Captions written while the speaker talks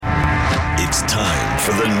It's time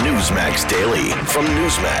for the Newsmax Daily from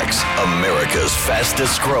Newsmax, America's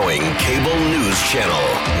fastest growing cable news channel.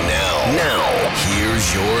 Now,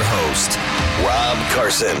 here's your host, Rob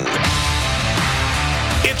Carson.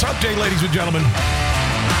 It's Hump Day, ladies and gentlemen.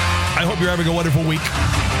 I hope you're having a wonderful week.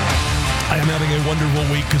 I am having a wonderful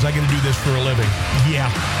week because I get to do this for a living.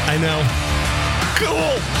 Yeah, I know.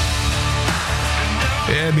 Cool.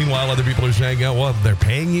 And meanwhile, other people are saying, oh, well, they're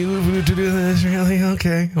paying you to do this? Really?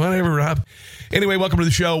 Okay. Whatever, Rob. Anyway, welcome to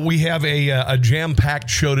the show. We have a jam-packed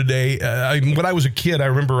show today. When I was a kid, I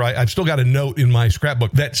remember I've still got a note in my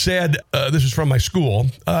scrapbook that said, this is from my school.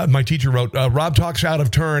 My teacher wrote, Rob talks out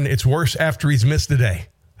of turn. It's worse after he's missed a day.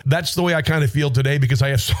 That's the way I kind of feel today because I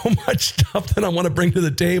have so much stuff that I want to bring to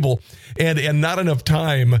the table and not enough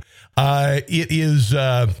time.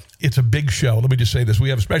 It's a big show. Let me just say this. We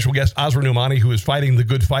have a special guest, Asra Nomani, who is fighting the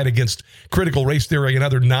good fight against critical race theory and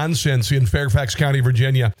other nonsense in Fairfax County,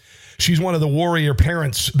 Virginia. She's one of the warrior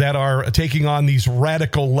parents that are taking on these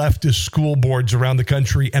radical leftist school boards around the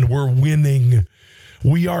country, and we're winning.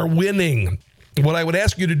 We are winning. What I would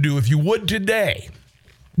ask you to do, if you would today,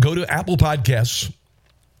 go to Apple Podcasts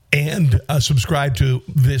and subscribe to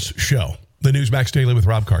this show, the Newsmax Daily with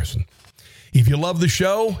Rob Carson. If you love the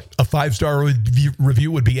show, a 5-star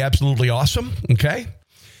review would be absolutely awesome, okay?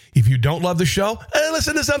 If you don't love the show,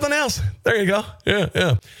 listen to something else. There you go.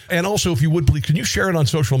 Yeah. And also, if you would, please, can you share it on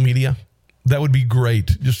social media? That would be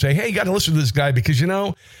great. Just say, hey, you got to listen to this guy because, you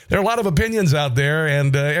know, there are a lot of opinions out there,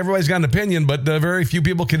 and everybody's got an opinion, but very few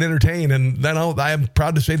people can entertain. And I am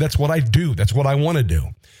proud to say that's what I do. That's what I want to do.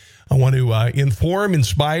 I want to inform,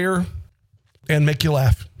 inspire, and make you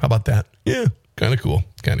laugh. How about that? Yeah, kind of cool.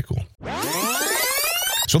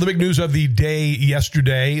 So the big news of the day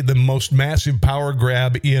yesterday, the most massive power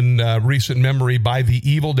grab in recent memory by the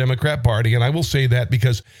evil Democrat Party. And I will say that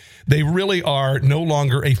because they really are no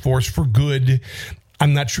longer a force for good.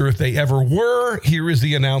 I'm not sure if they ever were. Here is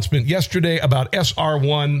the announcement yesterday about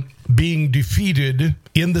SR1 being defeated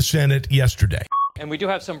in the Senate yesterday. And we do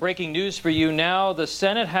have some breaking news for you now. The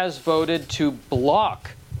Senate has voted to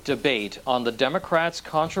block debate on the Democrats'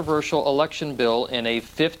 controversial election bill in a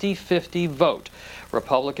 50-50 vote.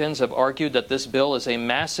 Republicans have argued that this bill is a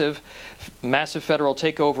massive federal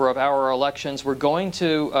takeover of our elections. We're going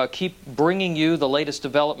to keep bringing you the latest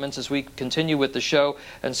developments as we continue with the show,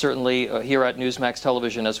 and certainly here at Newsmax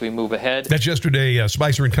Television as we move ahead. That's yesterday,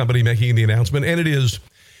 Spicer and Company making the announcement, and it is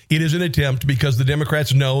an attempt because the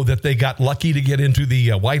Democrats know that they got lucky to get into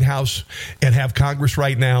the White House and have Congress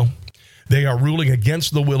right now. They are ruling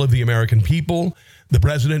against the will of the American people, the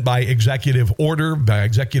president by executive order, by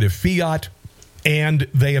executive fiat, and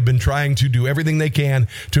they have been trying to do everything they can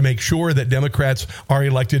to make sure that Democrats are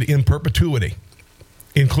elected in perpetuity,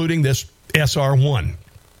 including this SR1.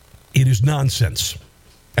 It is nonsense.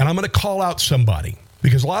 And I'm going to call out somebody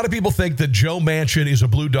because a lot of people think that Joe Manchin is a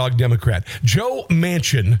blue dog Democrat. Joe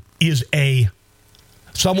Manchin is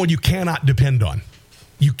someone you cannot depend on.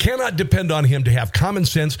 You cannot depend on him to have common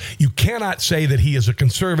sense. You cannot say that he is a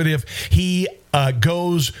conservative. He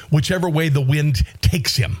goes whichever way the wind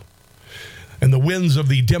takes him. And the winds of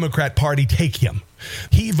the Democrat Party take him.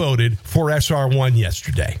 He voted for SR1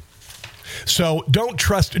 yesterday. So don't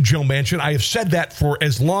trust Joe Manchin. I have said that for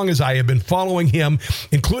as long as I have been following him,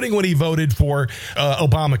 including when he voted for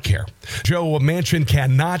Obamacare. Joe Manchin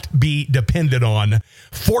cannot be depended on.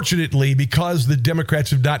 Fortunately, because the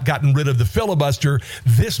Democrats have not gotten rid of the filibuster,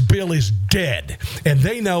 this bill is dead. And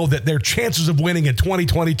they know that their chances of winning in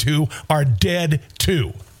 2022 are dead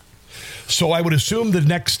too. So I would assume the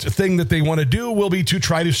next thing that they want to do will be to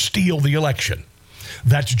try to steal the election.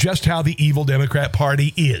 That's just how the evil Democrat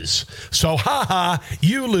Party is. So,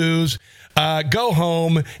 you lose. Go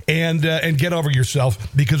home and get over yourself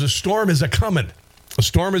because a storm is a-coming. A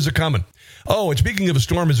storm is a-coming. Oh, and speaking of a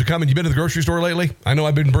storm is a-coming, you been to the grocery store lately? I know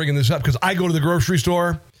I've been bringing this up because I go to the grocery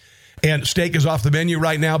store and steak is off the menu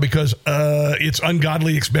right now because it's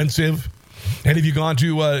ungodly expensive. And if you've gone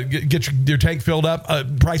to get your tank filled up,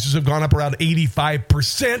 prices have gone up around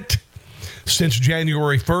 85% since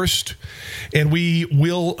January 1st. And we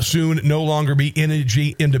will soon no longer be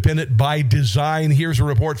energy independent by design. Here's a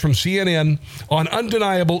report from CNN on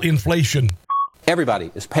undeniable inflation.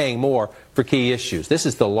 Everybody is paying more for key issues. This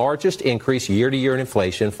is the largest increase year-to-year in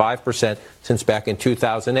inflation, 5% since back in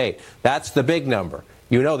 2008. That's the big number.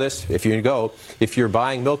 You know this. If you're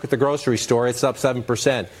buying milk at the grocery store, it's up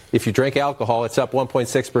 7%. If you drink alcohol, it's up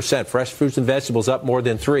 1.6%. Fresh fruits and vegetables up more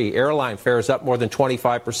than 3%. Airline fares up more than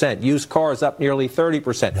 25%. Used cars up nearly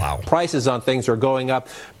 30%. Wow. Prices on things are going up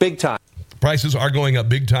big time. Prices are going up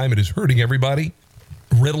big time. It is hurting everybody.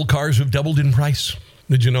 Rental cars have doubled in price.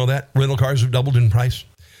 Did you know that? Rental cars have doubled in price.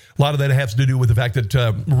 A lot of that has to do with the fact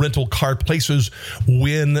that rental car places,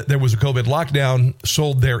 when there was a COVID lockdown,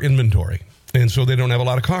 sold their inventory. And so they don't have a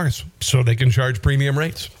lot of cars, so they can charge premium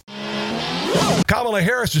rates. Kamala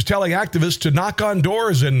Harris is telling activists to knock on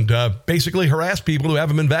doors and basically harass people who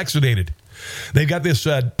haven't been vaccinated. They've got this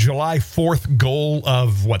July 4th goal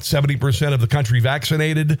of, 70% of the country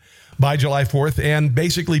vaccinated by July 4th. And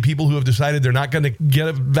basically people who have decided they're not going to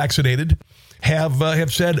get vaccinated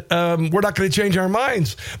have said, we're not going to change our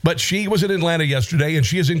minds. But she was in Atlanta yesterday, and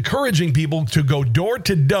she is encouraging people to go door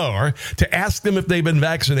to door to ask them if they've been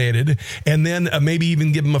vaccinated, and then maybe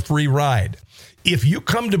even give them a free ride. If you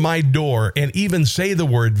come to my door and even say the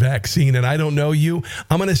word vaccine and I don't know you,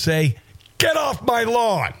 I'm going to say, get off my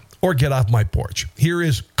lawn or get off my porch. Here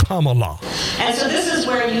is Kamala. And so this is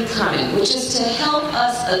where you come in, which is to help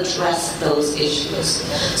us address those issues.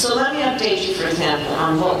 So let me update you, for example,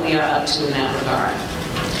 on what we are up to in that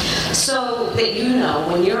regard. So that you know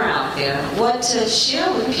when you're out there what to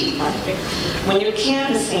share with people when you're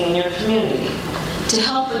canvassing in your community to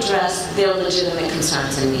help address their legitimate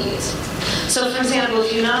concerns and needs. So, for example,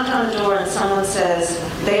 if you knock on the door and someone says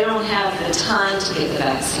they don't have the time to get the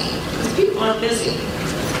vaccine because people are busy,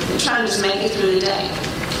 they're trying to just make it through the day.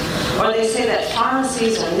 Or they say that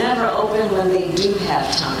pharmacies are never open when they do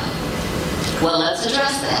have time. Well, let's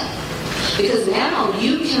address that. Because now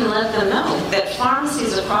you can let them know that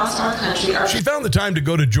pharmacies across our country are... She found the time to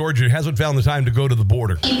go to Georgia, hasn't found the time to go to the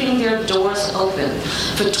border. ...keeping their doors open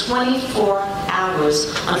for 24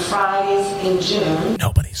 hours on Fridays in June.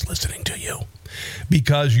 Nobody's listening to you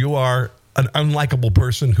because you are an unlikable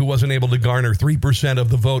person who wasn't able to garner 3% of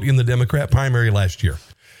the vote in the Democrat primary last year.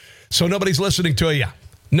 So nobody's listening to you.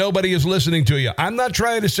 Nobody is listening to you. I'm not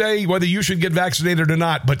trying to say whether you should get vaccinated or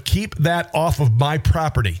not, but keep that off of my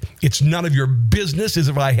property. It's none of your business as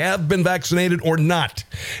if I have been vaccinated or not.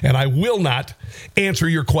 And I will not answer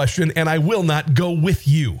your question, and I will not go with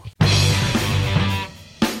you.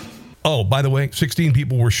 Oh, by the way, 16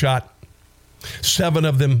 people were shot, 7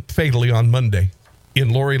 of them fatally on Monday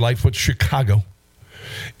in Lori Lightfoot's Chicago.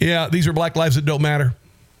 Yeah, these are black lives that don't matter.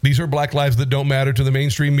 These are black lives that don't matter to the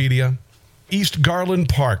mainstream media. East Garland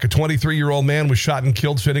Park, a 23-year-old man was shot and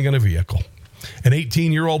killed sitting in a vehicle. An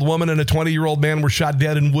 18-year-old woman and a 20-year-old man were shot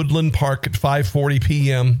dead in Woodland Park at 5:40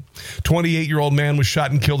 p.m. 28-year-old man was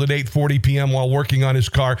shot and killed at 8:40 p.m. while working on his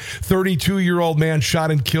car. 32-year-old man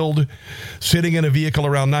shot and killed sitting in a vehicle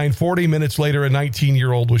around 9:40 minutes later. A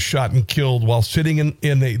 19-year-old was shot and killed while sitting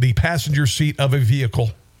in the passenger seat of a vehicle.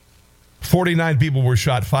 49 people were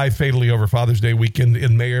shot, 5 fatally over Father's Day weekend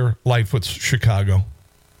in Mayor Lightfoot's Chicago.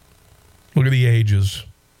 Look at the ages.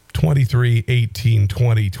 23, 18,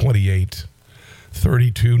 20, 28,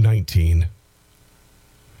 32, 19.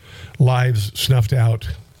 Lives snuffed out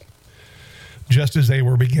just as they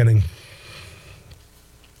were beginning.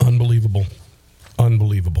 Unbelievable.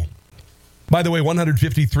 Unbelievable. By the way,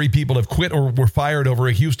 153 people have quit or were fired over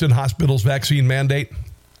a Houston hospital's vaccine mandate.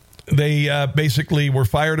 They basically were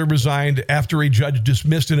fired or resigned after a judge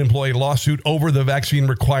dismissed an employee lawsuit over the vaccine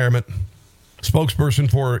requirement. Spokesperson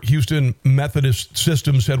for Houston Methodist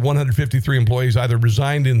System said 153 employees either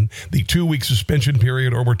resigned in the 2-week suspension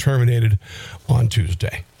period or were terminated on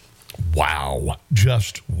Tuesday. Wow.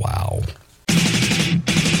 Just wow.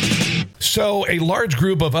 So a large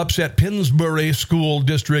group of upset Pennsbury School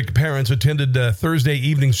District parents attended Thursday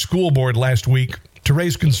evening school board last week to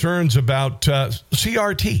raise concerns about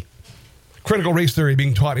CRT. Critical race theory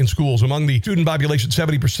being taught in schools. Among the student population,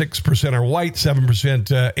 76% are white,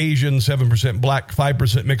 7% Asian, 7% black,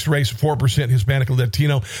 5% mixed race, 4% Hispanic and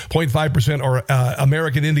Latino, 0.5% are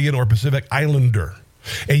American Indian or Pacific Islander.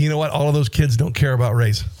 And you know what? All of those kids don't care about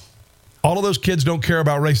race. All of those kids don't care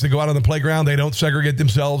about race. They go out on the playground. They don't segregate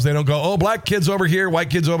themselves. They don't go, oh, black kids over here, white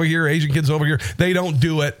kids over here, Asian kids over here. They don't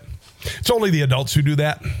do it. It's only the adults who do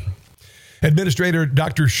that. Administrator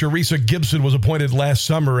Dr. Sharisa Gibson was appointed last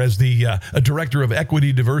summer as the Director of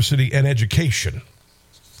Equity, Diversity, and Education.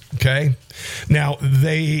 Okay? Now,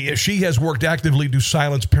 she has worked actively to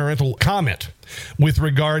silence parental comment with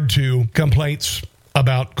regard to complaints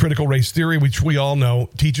about critical race theory, which we all know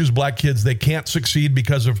teaches black kids they can't succeed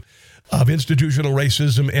because of institutional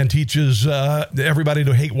racism and teaches everybody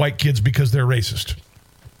to hate white kids because they're racist.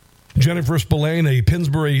 Jennifer Spillane, a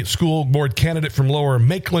Pennsbury School Board candidate from Lower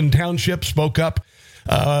Maitland Township, spoke up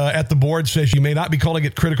at the board, says she may not be calling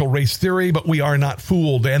it critical race theory, but we are not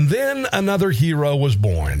fooled. And then another hero was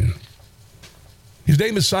born. His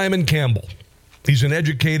name is Simon Campbell. He's an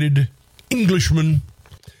educated Englishman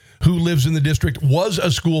who lives in the district, was a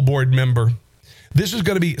school board member. This is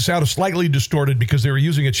going to sound slightly distorted because they were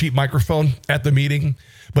using a cheap microphone at the meeting,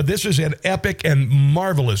 but this is an epic and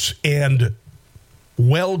marvelous and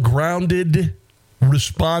well-grounded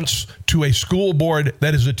response to a school board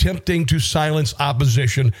that is attempting to silence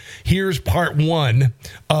opposition. Here's part one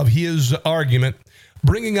of his argument,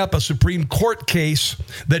 bringing up a Supreme Court case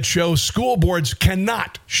that shows school boards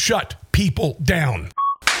cannot shut people down.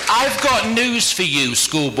 I've got news for you,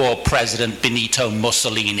 School Board President Benito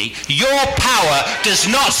Mussolini. Your power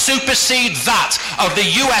does not supersede that of the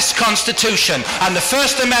U.S. Constitution and the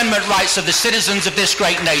First Amendment rights of the citizens of this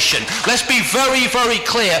great nation. Let's be very, very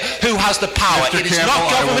clear who has the power. Mr. It is Campbell,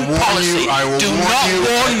 not government policy. Do not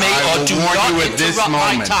warn me or do not interrupt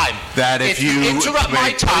my time. That if you interrupt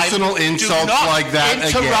my make time, personal insults like that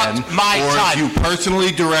again, or if you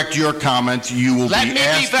personally direct your comments, you will be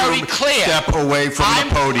asked to step away from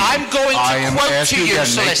the podium. I'm going to quote to you,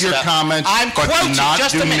 Solicitor. I'm quoting,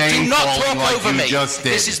 just a minute, do not talk over me.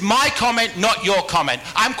 This is my comment, not your comment.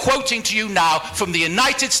 I'm quoting to you now from the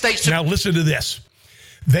United States. Now listen to this.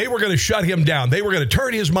 They were going to shut him down. They were going to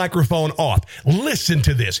turn his microphone off. Listen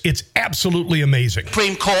to this. It's absolutely amazing.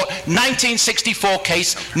 Supreme Court, 1964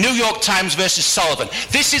 case, New York Times versus Sullivan.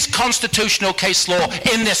 This is constitutional case law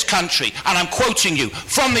in this country, and I'm quoting you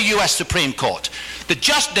from the U.S. Supreme Court. The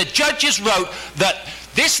judges wrote that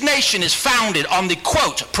this nation is founded on the,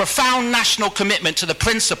 quote, profound national commitment to the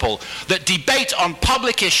principle that debate on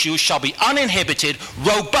public issues shall be uninhibited,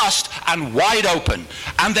 robust, and wide open,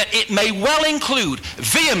 and that it may well include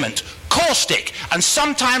vehement, caustic, and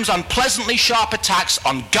sometimes unpleasantly sharp attacks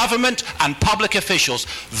on government and public officials.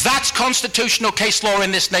 That's constitutional case law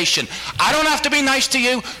in this nation. I don't have to be nice to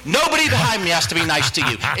you. Nobody behind me has to be nice to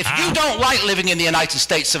you. If you don't like living in the United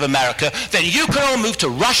States of America, then you can all move to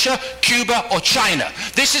Russia, Cuba, or China.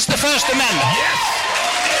 This is the First Amendment.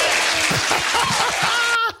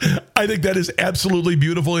 I think that is absolutely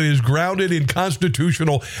beautiful. It is grounded in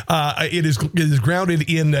constitutional, it is grounded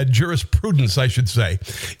in jurisprudence, I should say.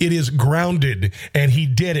 It is grounded, and he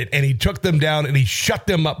did it, and he took them down, and he shut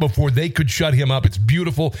them up before they could shut him up. It's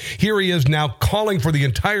beautiful. Here he is now calling for the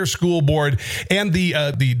entire school board and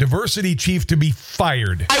the diversity chief to be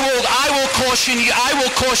fired. I will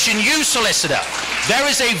caution you, Solicitor. There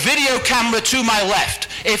is a video camera to my left.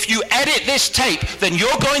 If you edit this tape, then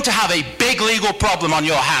you're going to have a big legal problem on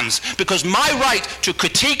your hands, because my right to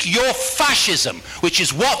critique your fascism, which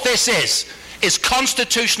is what this is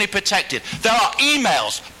constitutionally protected. There are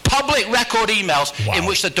emails, public record emails, in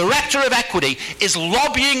which the Director of Equity is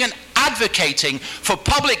lobbying and advocating for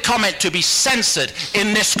public comment to be censored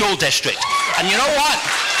in this school district. And you know what?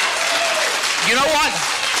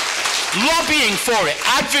 Lobbying for it,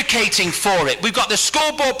 advocating for it. We've got the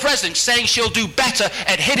school board president saying she'll do better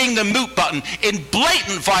at hitting the mute button in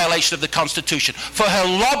blatant violation of the Constitution for her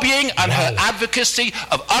lobbying and her advocacy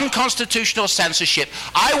of unconstitutional censorship.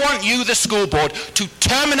 I want you, the school board, to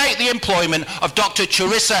terminate the employment of Dr.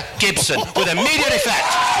 Charissa Gibson with immediate effect.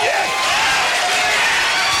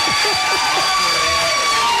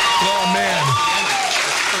 Oh, man.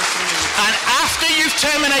 And after you've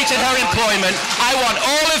terminated her employment, I want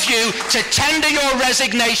all of you to tender your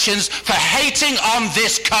resignations for hating on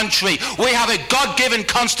this country. We have a God-given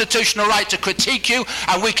constitutional right to critique you,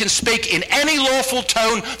 and we can speak in any lawful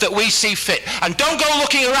tone that we see fit. And don't go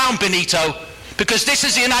looking around, Benito, because this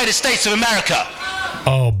is the United States of America.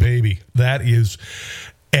 Oh, baby. That is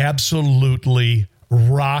absolutely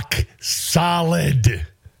rock solid.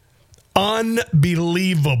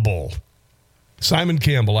 Unbelievable. Simon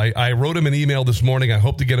Campbell, I wrote him an email this morning. I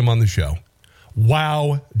hope to get him on the show.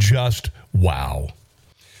 Wow, just wow.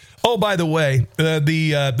 Oh, by the way,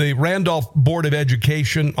 the Randolph Board of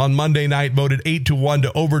Education on Monday night voted 8-1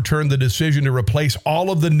 to overturn the decision to replace all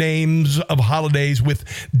of the names of holidays with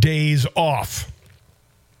days off.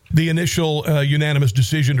 The initial unanimous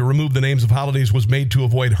decision to remove the names of holidays was made to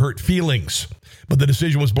avoid hurt feelings. But the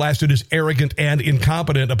decision was blasted as arrogant and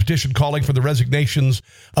incompetent. A petition calling for the resignations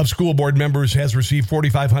of school board members has received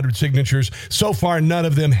 4,500 signatures. So far, none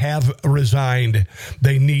of them have resigned.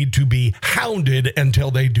 They need to be hounded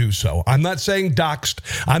until they do so. I'm not saying doxed.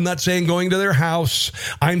 I'm not saying going to their house.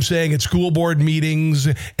 I'm saying at school board meetings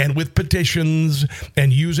and with petitions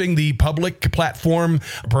and using the public platform,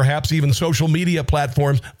 perhaps even social media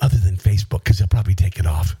platforms, other than Facebook, because they'll probably take it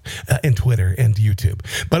off, and Twitter and YouTube.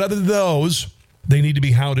 But other than those, they need to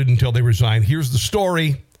be hounded until they resign. Here's the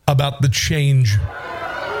story about the change.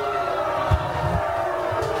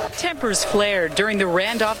 Tempers flared during the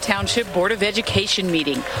Randolph Township Board of Education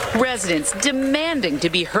meeting. Residents demanding to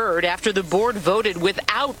be heard after the board voted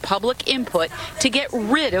without public input to get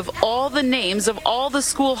rid of all the names of all the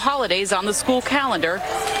school holidays on the school calendar,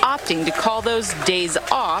 opting to call those days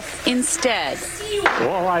off instead.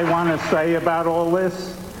 All I want to say about all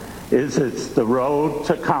this is it's the road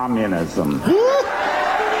to communism.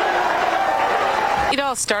 It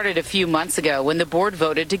all started a few months ago when the board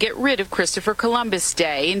voted to get rid of Christopher Columbus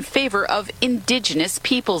Day in favor of Indigenous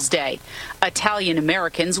Peoples Day. Italian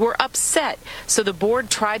Americans were upset, so the board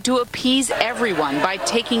tried to appease everyone by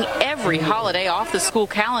taking every holiday off the school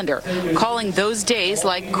calendar, calling those days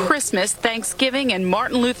like Christmas, Thanksgiving, and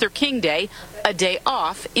Martin Luther King Day a day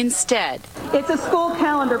off instead. It's a school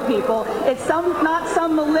calendar, people. It's not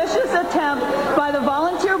some malicious attempt by the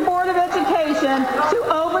Volunteer Board of Education to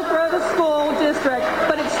overthrow the school district,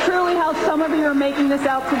 but it's truly how some of you are making this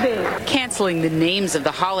out to be. Canceling the names of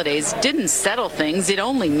the holidays didn't settle things. It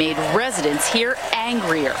only made residents here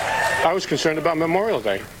angrier. I was concerned about Memorial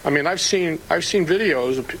Day. I mean, I've seen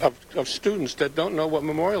videos of students that don't know what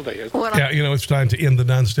Memorial Day is. Yeah, it's time to end the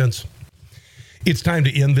nonsense. It's time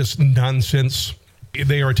to end this nonsense.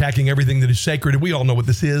 They are attacking everything that is sacred, and we all know what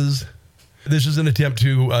this is. This is an attempt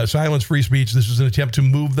to silence free speech. This is an attempt to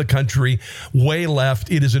move the country way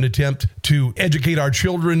left. It is an attempt to educate our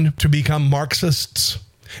children to become Marxists.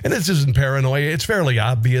 And this isn't paranoia. It's fairly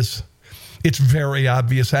obvious. It's very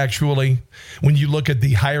obvious, actually. When you look at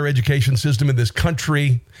the higher education system in this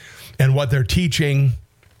country and what they're teaching,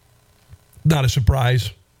 not a surprise.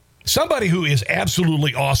 Somebody who is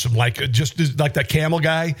absolutely awesome, like that camel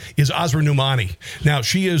guy, is Asra Numani. Now,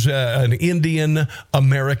 she is an Indian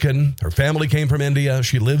American. Her family came from India.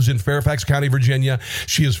 She lives in Fairfax County, Virginia.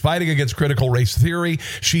 She is fighting against critical race theory.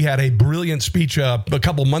 She had a brilliant speech a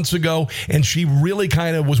couple months ago, and she really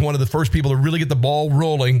kind of was one of the first people to really get the ball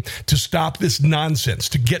rolling to stop this nonsense,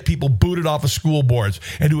 to get people booted off of school boards,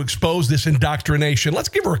 and to expose this indoctrination. Let's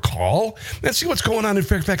give her a call. Let's see what's going on in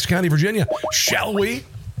Fairfax County, Virginia, shall we?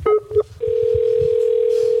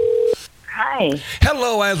 Hi.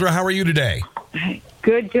 Hello, Azra. How are you today?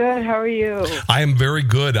 Good. How are you? I am very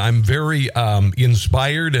good. I'm very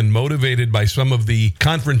inspired and motivated by some of the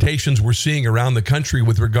confrontations we're seeing around the country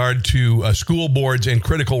with regard to school boards and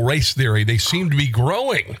critical race theory. They seem to be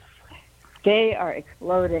growing. They are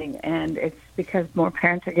exploding, and it's because more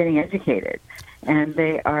parents are getting educated, and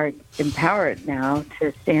they are empowered now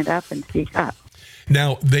to stand up and speak up.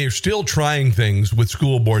 Now, they're still trying things with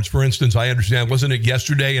school boards. For instance, I understand, wasn't it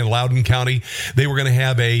yesterday in Loudoun County, they were going to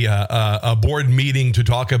have a board meeting to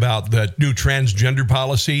talk about the new transgender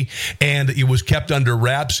policy, and it was kept under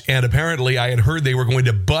wraps. And apparently, I had heard they were going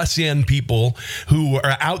to bus in people who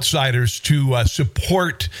are outsiders to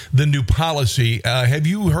support the new policy. Have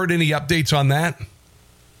you heard any updates on that?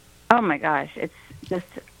 Oh, my gosh. It's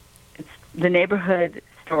the neighborhood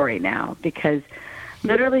story now, because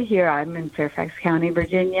literally here, I'm in Fairfax County,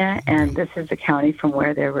 Virginia, and this is the county from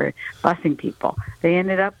where they were busing people. They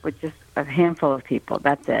ended up with just a handful of people.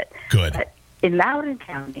 That's it. Good. But in Loudoun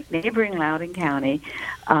County, neighboring Loudoun County,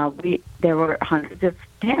 there were hundreds of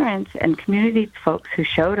parents and community folks who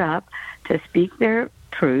showed up to speak their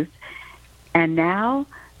truth, and now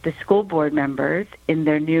the school board members in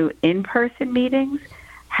their new in-person meetings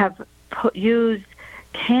have used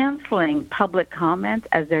canceling public comments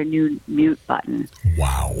as their new mute button.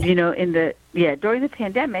 Wow. During the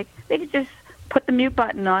pandemic, they could just put the mute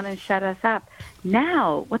button on and shut us up.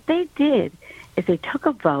 Now, what they did is they took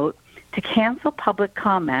a vote to cancel public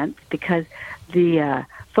comments because the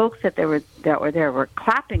folks that were there were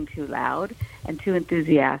clapping too loud and too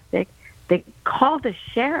enthusiastic. They called the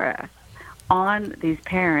sheriff on these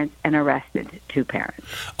parents and arrested 2 parents.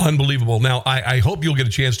 Unbelievable. Now, I hope you'll get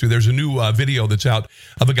a chance to. There's a new video that's out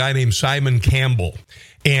of a guy named Simon Campbell,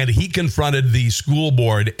 and he confronted the school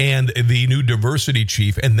board and the new diversity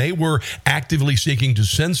chief, and they were actively seeking to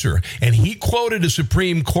censor. And he quoted a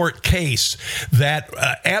Supreme Court case that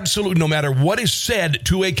absolutely, no matter what is said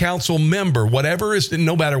to a council member,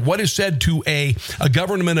 no matter what is said to a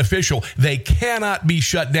government official, they cannot be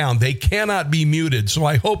shut down. They cannot be muted. So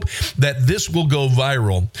I hope that this will go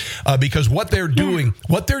viral because what they're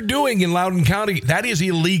doing in Loudoun County, that is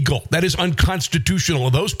illegal. That is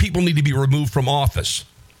unconstitutional. Those people need to be removed from office.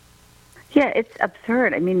 Yeah, it's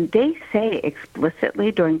absurd. I mean, they say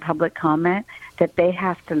explicitly during public comment that they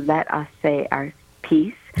have to let us say our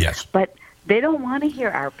piece. Yes. But they don't want to hear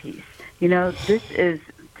our piece. This is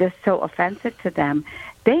just so offensive to them.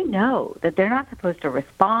 They know that they're not supposed to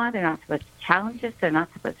respond. They're not supposed to challenge us. They're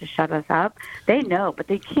not supposed to shut us up. They know, but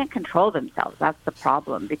they can't control themselves. That's the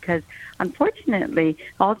problem because, unfortunately,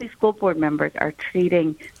 all these school board members are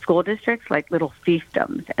treating school districts like little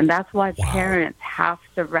fiefdoms. And that's why parents have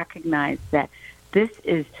to recognize that this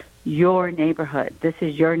is your neighborhood. This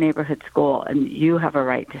is your neighborhood school, and you have a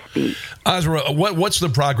right to speak. Azra, what's the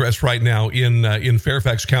progress right now in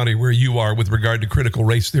Fairfax County where you are with regard to critical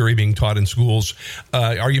race theory being taught in schools?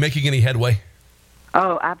 Are you making any headway?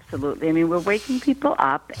 Oh, absolutely. I mean, we're waking people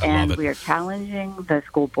up, and we are challenging the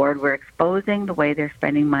school board. We're exposing the way they're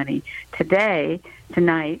spending money.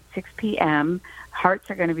 Tonight, 6 p.m., hearts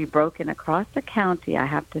are going to be broken across the county, I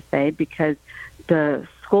have to say, because the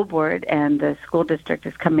school board and the school district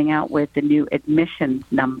is coming out with the new admissions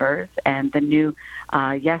numbers and the new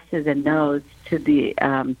yeses and nos to the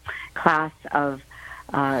class of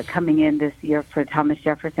coming in this year for Thomas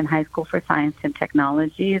Jefferson High School for Science and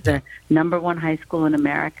Technology, the #1 high school in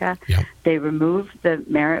America. Yep. They removed the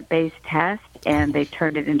merit-based test and they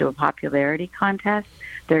turned it into a popularity contest.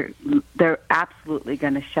 They're absolutely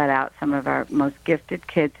going to shut out some of our most gifted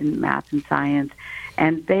kids in math and science,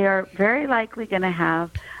 and they are very likely going to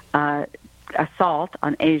have assault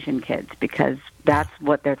on Asian kids because that's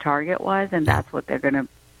what their target was, and that's what they're going to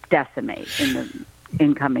decimate in the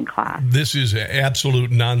incoming class. This is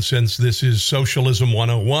absolute nonsense. This is socialism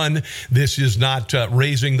 101. This is not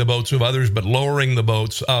raising the boats of others, but lowering the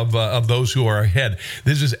boats of those who are ahead.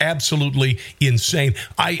 This is absolutely insane.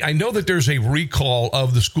 I know that there's a recall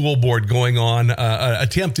of the school board going on,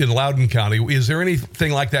 attempt in Loudoun County. Is there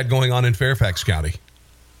anything like that going on in Fairfax County?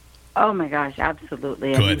 Oh, my gosh,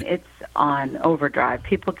 absolutely. Good. I mean, it's on overdrive.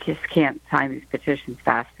 People just can't sign these petitions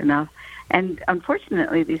fast enough. And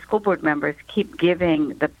unfortunately, these school board members keep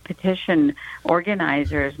giving the petition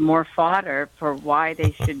organizers more fodder for why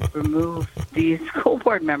they should remove these school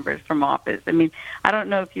board members from office. I mean, I don't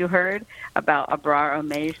know if you heard about Abrar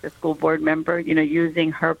Omeish, the school board member,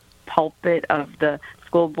 using her pulpit of the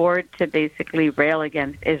school board to basically rail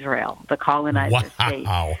against Israel, the colonizer state,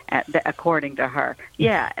 according to her.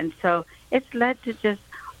 Yeah, and so it's led to just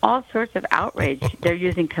all sorts of outrage. They're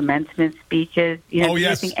using commencement speeches,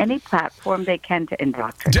 using any platform they can to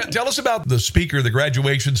indoctrinate. Tell us about the speaker, the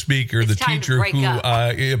graduation speaker, the teacher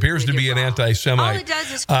who appears to be an anti-Semite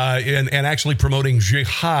and actually promoting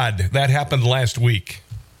jihad. That happened last week.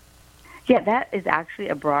 Yeah, that is actually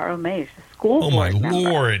Abrar Omeish, a school board member. Oh, my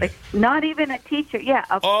Lord. Like, not even a teacher. Yeah,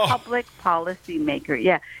 a public policy maker.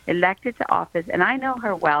 Yeah, elected to office. And I know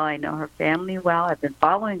her well. I know her family well. I've been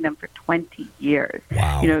following them for 20 years.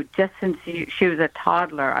 Wow. Just since she was a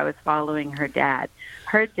toddler, I was following her dad.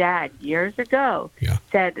 Her dad, years ago,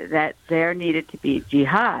 said that there needed to be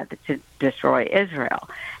jihad to destroy Israel.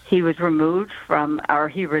 He was removed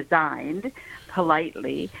he resigned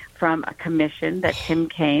politely from a commission that Tim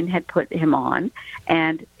Kaine had put him on,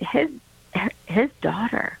 and his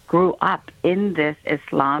daughter grew up in this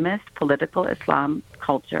Islamist, political Islam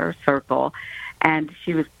culture circle, and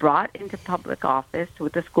she was brought into public office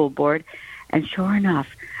with the school board, and sure enough,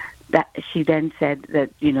 that she then said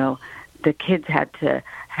that, the kids had to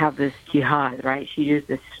have this jihad, right? She used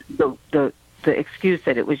this, the excuse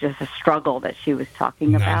that it was just a struggle that she was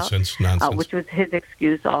talking about, which was his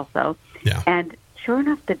excuse also. Yeah. And sure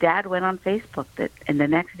enough, the dad went on Facebook and the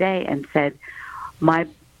next day and said, my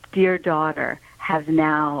dear daughter has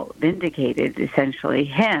now vindicated essentially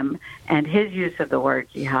him and his use of the word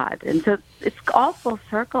jihad. And so it's all full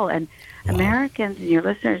circle. And Americans and your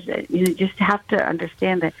listeners, just have to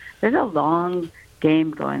understand that there's a long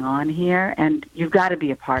game going on here, and you've got to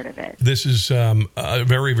be a part of it. This is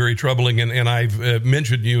very, very troubling, and I've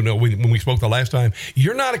mentioned, when we spoke the last time,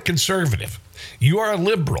 you're not a conservative. You are a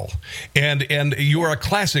liberal, and you are a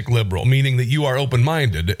classic liberal, meaning that you are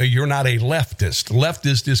open-minded. You're not a leftist.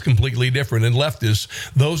 Leftist is completely different, and leftists,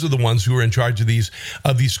 those are the ones who are in charge of these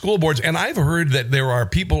school boards. And I've heard that there are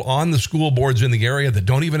people on the school boards in the area that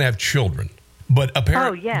don't even have children, but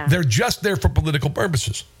apparently they're just there for political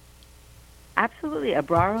purposes. Absolutely.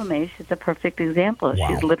 Abrar Omeish is a perfect example. Wow.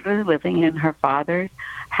 She's literally living in her father's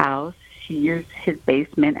house. She used his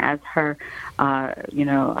basement as her,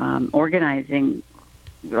 organizing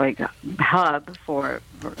hub for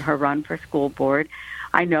her run for school board.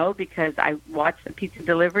 I know because I watched the pizza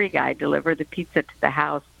delivery guy deliver the pizza to the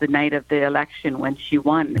house the night of the election when she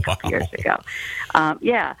won a couple years ago.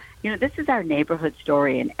 This is our neighborhood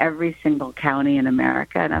story in every single county in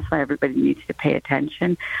America, and that's why everybody needs to pay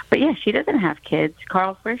attention. But, she doesn't have kids.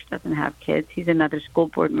 Carl Frisch doesn't have kids. He's another school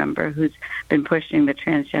board member who's been pushing the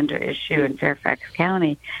transgender issue in Fairfax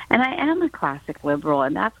County. And I am a classic liberal,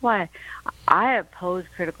 and that's why I oppose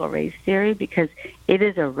critical race theory, because it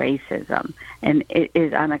is a racism, and it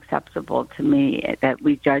is unacceptable to me that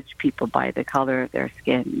we judge people by the color of their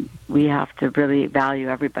skin. We have to really value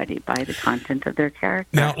everybody by the content of their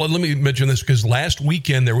character. Now, let me mention this because last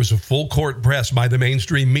weekend there was a full court press by the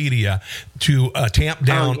mainstream media to tamp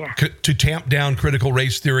down critical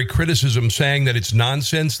race theory criticism, saying that it's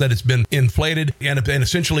nonsense, that it's been inflated, and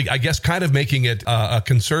essentially, I guess, kind of making it a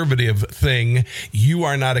conservative thing. You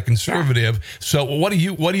are not a conservative, so what do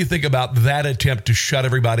you think about that attempt to shut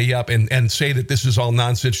everybody up and say that this is all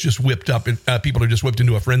nonsense, just whipped up, and people are just whipped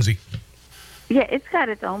into a frenzy? Yeah, it's got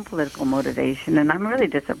its own political motivation, and I'm really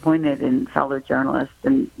disappointed in fellow journalists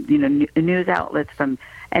and news outlets from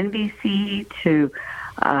NBC to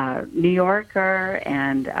New Yorker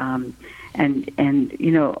and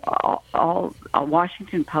all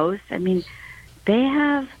Washington Post. I mean, they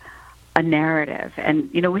have a narrative, and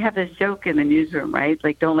we have this joke in the newsroom, right?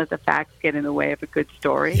 Like, don't let the facts get in the way of a good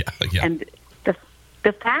story. Yeah. And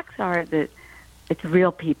the facts are that it's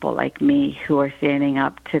real people like me who are standing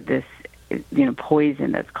up to this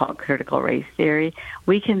poison that's called critical race theory.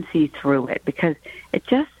 We can see through it because it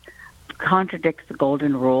just contradicts the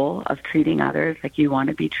golden rule of treating others like you want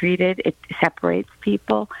to be treated. It separates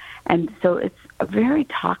people. And so it's very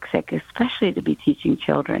toxic, especially to be teaching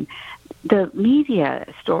children. The media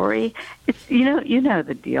story, it's, you know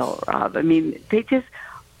the deal, Rob. I mean, they just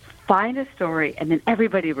find a story and then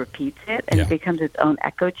everybody repeats it and it becomes its own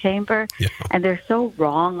echo chamber. Yeah. And they're so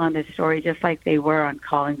wrong on this story, just like they were on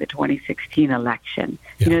calling the 2016 election.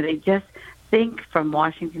 Yeah. They just think from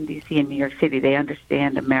Washington, D.C. and New York City, they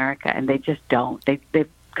understand America, and they just don't. They've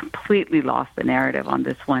completely lost the narrative on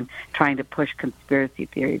this one, trying to push conspiracy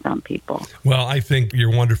theories on people. Well, I think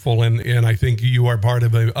you're wonderful, and I think you are part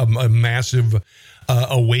of a massive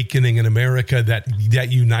awakening in America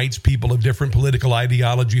that unites people of different political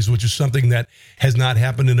ideologies, which is something that has not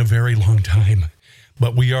happened in a very long time.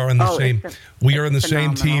 But we are on the same. We are in the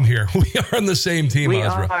same team here. We are on the same team, we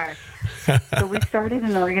Azra. Are. So we started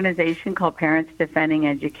an organization called Parents Defending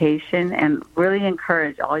Education, and really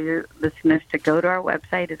encourage all your listeners to go to our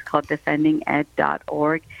website. It's called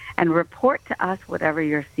defendinged.org, and report to us whatever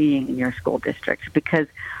you're seeing in your school district, because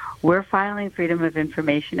we're filing Freedom of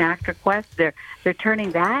Information Act requests. They're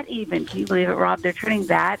turning that even, can you believe it, Rob? They're turning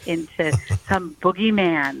that into some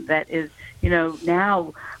boogeyman that is,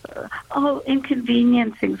 now,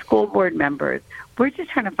 inconveniencing school board members. We're just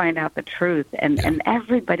trying to find out the truth, and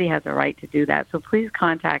everybody has a right to do that. So please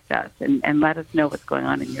contact us and let us know what's going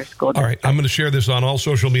on in your school district. All right, I'm going to share this on all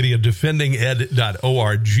social media,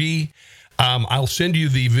 defendinged.org. I'll send you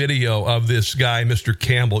the video of this guy, Mr.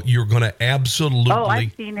 Campbell. You're going to absolutely... Oh,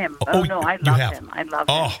 I've seen him. I love him. I love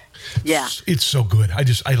him. Yeah. It's so good. I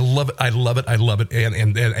love it. I love it. I love it.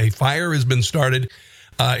 And a fire has been started,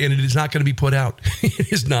 and it is not going to be put out.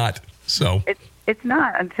 It is not. So it's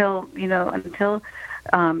not until the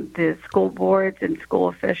school boards and school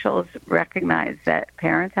officials recognize that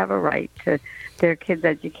parents have a right to their kids'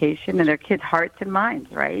 education and their kids' hearts and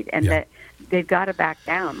minds, right? And that they've got to back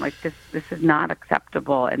down. Like, this is not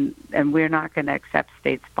acceptable, and we're not going to accept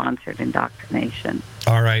state-sponsored indoctrination.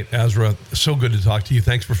 All right, Azra, so good to talk to you.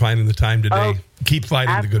 Thanks for finding the time today. Keep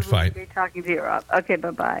fighting the good fight. Great talking to you, Rob. Okay,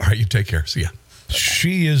 bye-bye. All right, you take care. See ya. Bye-bye.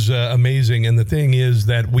 She is amazing, and the thing is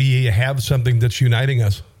that we have something that's uniting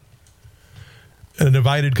us. A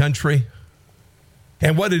divided country.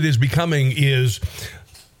 And what it is becoming is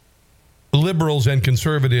liberals and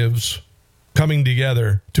conservatives coming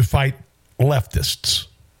together to fight leftists.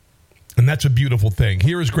 And that's a beautiful thing.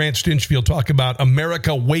 Here is Grant Stinchfield talk about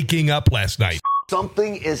America waking up last night.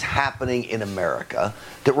 Something is happening in America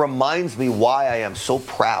that reminds me why I am so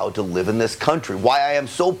proud to live in this country, why I am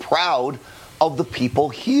so proud of the people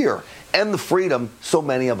here and the freedom so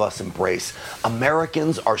many of us embrace.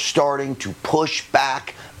 Americans are starting to push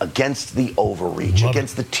back against the overreach,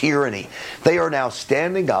 against the tyranny. They are now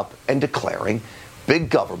standing up and declaring big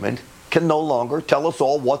government can no longer tell us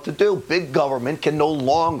all what to do. Big government can no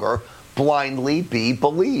longer blindly be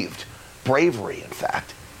believed. Bravery, in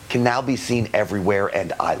fact, can now be seen everywhere,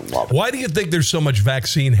 and I love it. Why do you think there's so much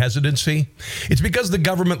vaccine hesitancy? It's because the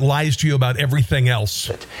government lies to you about everything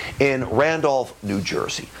else. In Randolph, New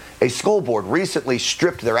Jersey, a school board recently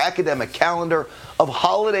stripped their academic calendar of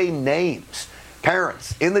holiday names.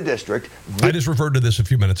 Parents in the district... I just referred to this a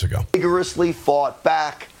few minutes ago. ...vigorously fought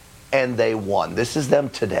back, and they won. This is them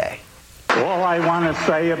today. All I want to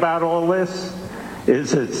say about all this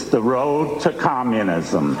is it's the road to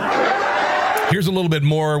communism. Here's a little bit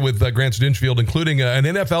more with Grant Stinchfield, including an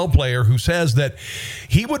NFL player who says that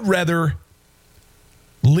he would rather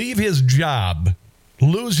leave his job,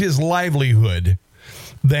 lose his livelihood,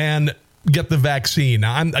 than get the vaccine.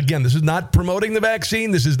 Now, this is not promoting the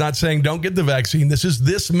vaccine. This is not saying don't get the vaccine. This is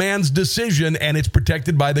this man's decision, and it's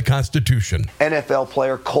protected by the Constitution. NFL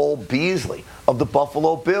player Cole Beasley of the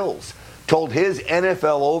Buffalo Bills told his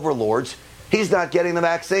NFL overlords he's not getting the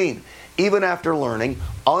vaccine, even after learning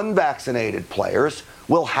unvaccinated players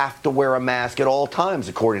will have to wear a mask at all times,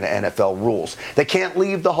 according to NFL rules. They can't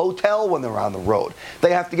leave the hotel when they're on the road.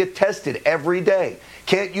 They have to get tested every day.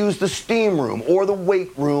 Can't use the steam room or the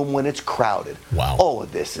weight room when it's crowded. Wow. All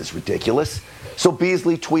of this is ridiculous. So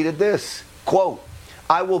Beasley tweeted this, quote,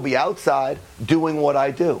 "I will be outside doing what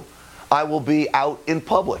I do. I will be out in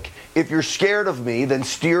public. If you're scared of me, then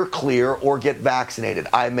steer clear or get vaccinated.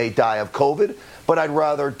 I may die of COVID, but I'd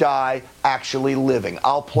rather die actually living.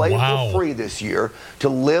 I'll play for free this year to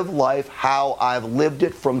live life how I've lived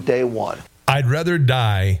it from day one. I'd rather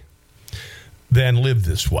die than live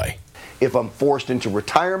this way. If I'm forced into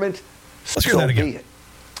retirement, Let's hear that again. Be it.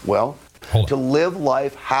 Well, to live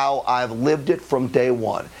life how I've lived it from day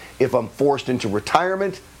one. If I'm forced into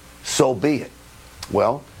retirement, so be it."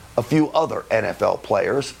 Well, a few other NFL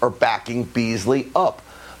players are backing Beasley up.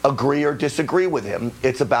 Agree or disagree with him,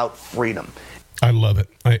 it's about freedom. I love it.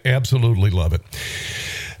 I absolutely love it.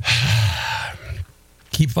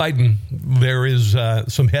 Keep fighting. There is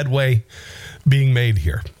some headway being made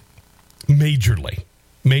here. Majorly.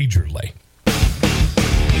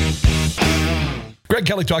 Greg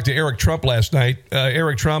Kelly talked to Eric Trump last night.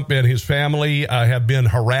 Eric Trump and his family have been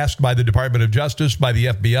harassed by the Department of Justice, by the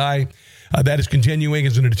FBI. That is continuing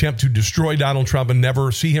as an attempt to destroy Donald Trump and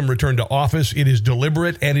never see him return to office. It is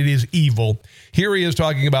deliberate and it is evil. Here he is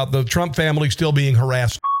talking about the Trump family still being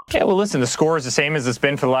harassed. Yeah, well, listen, the score is the same as it's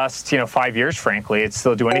been for the last, 5 years, frankly. It's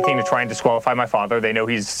they'll do anything to try and disqualify my father. They know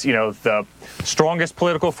he's, the strongest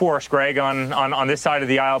political force, Greg, on this side of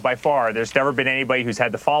the aisle by far. There's never been anybody who's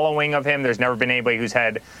had the following of him. There's never been anybody who's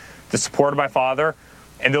had the support of my father.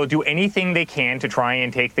 And they'll do anything they can to try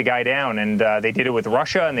and take the guy down. And they did it with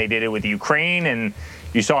Russia, and they did it with Ukraine. And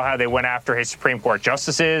you saw how they went after his Supreme Court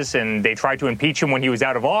justices, and they tried to impeach him when he was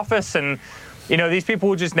out of office. And, these people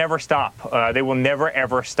will just never stop. They will never,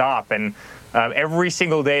 ever stop. And every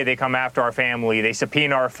single day they come after our family. They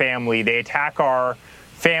subpoena our family. They attack our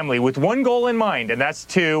family with one goal in mind, and that's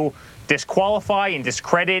to disqualify and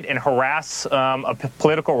discredit and harass a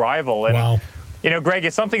political rival. And, wow. Greg,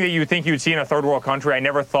 it's something that you would think you'd see in a third world country. I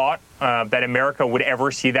never thought that America would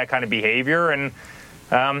ever see that kind of behavior. And,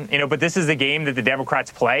 but this is the game that the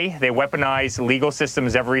Democrats play. They weaponize legal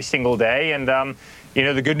systems every single day. And,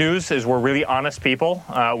 the good news is we're really honest people.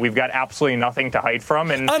 We've got absolutely nothing to hide from.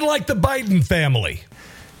 And unlike the Biden family.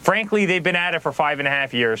 Frankly, they've been at it for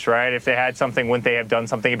 5.5 years, right? If they had something, wouldn't they have done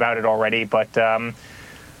something about it already? But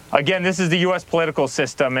again, this is the U.S. political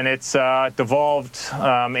system, and it's devolved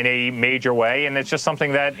in a major way. And it's just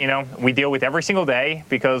something that, we deal with every single day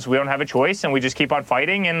because we don't have a choice, and we just keep on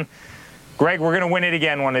fighting. And, Greg, we're going to win it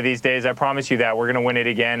again one of these days. I promise you that. We're going to win it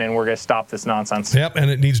again, and we're going to stop this nonsense. Yep, and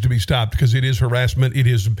it needs to be stopped because it is harassment. It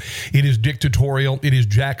is dictatorial. It is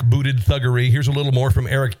jackbooted thuggery. Here's a little more from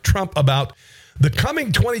Eric Trump about the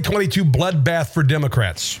coming 2022 bloodbath for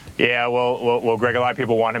Democrats. Yeah, well, Greg, a lot of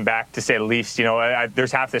people want him back, to say the least.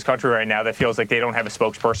 There's half this country right now that feels like they don't have a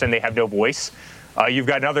spokesperson. They have no voice. You've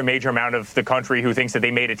got another major amount of the country who thinks that they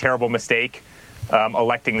made a terrible mistake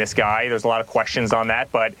electing this guy. There's a lot of questions on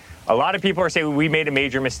that, but a lot of people are saying we made a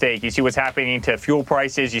major mistake. You see what's happening to fuel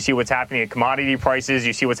prices. You see what's happening to commodity prices.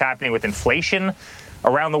 You see what's happening with inflation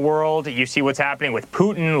around the world. You see what's happening with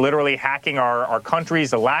Putin literally hacking our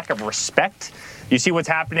countries, the lack of respect. You see what's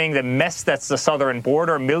happening, the mess that's the southern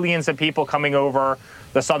border, millions of people coming over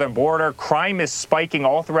the southern border. Crime is spiking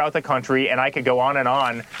all throughout the country, and I could go on and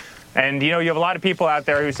on. And, you have a lot of people out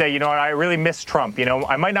there who say, I really miss Trump.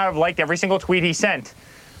 I might not have liked every single tweet he sent,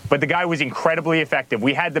 but the guy was incredibly effective.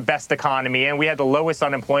 We had the best economy, and we had the lowest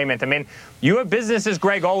unemployment. I mean, you have businesses,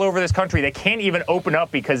 Greg, all over this country that can't even open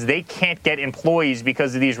up because they can't get employees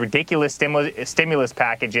because of these ridiculous stimulus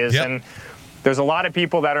packages. Yep. And there's a lot of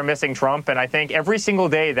people that are missing Trump. And I think every single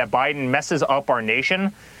day that Biden messes up our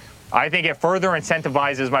nation, I think it further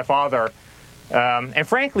incentivizes my father and,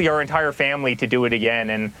 frankly, our entire family to do it again.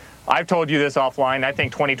 And I've told you this offline. I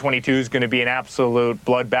think 2022 is going to be an absolute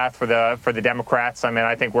bloodbath for the Democrats. I mean,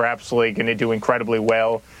 I think we're absolutely going to do incredibly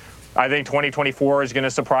well. I think 2024 is going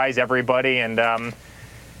to surprise everybody. And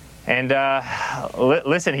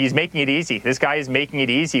listen, he's making it easy. This guy is making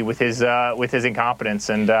it easy with his incompetence.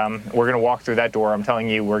 And we're going to walk through that door. I'm telling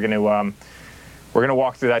you, we're going to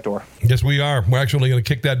walk through that door. Yes, we are. We're actually going to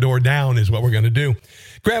kick that door down is what we're going to do.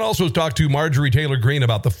 Grant also talked to Marjorie Taylor Greene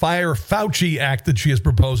about the Fire Fauci Act that she is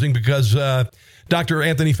proposing because Dr.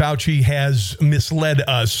 Anthony Fauci has misled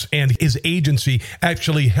us, and his agency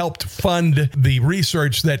actually helped fund the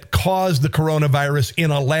research that caused the coronavirus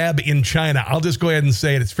in a lab in China. I'll just go ahead and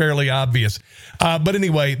say it. It's fairly obvious. But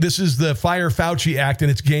anyway, this is the Fire Fauci Act,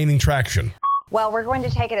 and it's gaining traction. Well, we're going to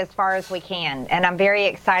take it as far as we can, and I'm very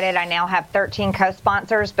excited. I now have 13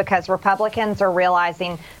 co-sponsors because Republicans are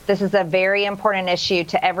realizing this is a very important issue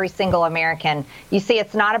to every single American. You see,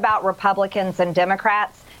 it's not about Republicans and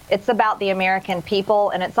Democrats. It's about the American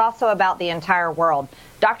people, and it's also about the entire world.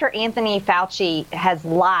 Dr. Anthony Fauci has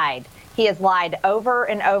lied. He has lied over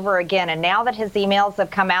and over again, and now that his emails have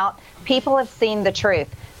come out, people have seen the truth.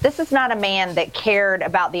 This is not a man that cared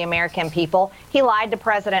about the American people. He lied to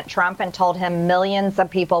President Trump and told him millions of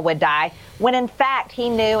people would die, when in fact he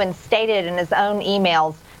knew and stated in his own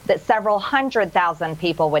emails that several 100,000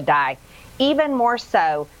 people would die. Even more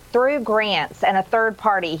so, through grants and a third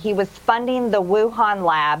party, he was funding the Wuhan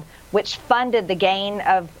lab, which funded the gain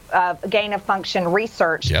of function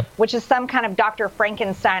research, which is some kind of Dr.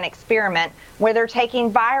 Frankenstein experiment where they're taking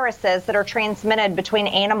viruses that are transmitted between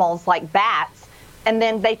animals like bats, and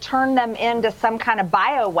then they turn them into some kind of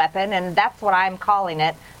bioweapon, and that's what I'm calling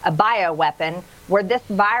it, a bioweapon, where this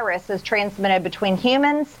virus is transmitted between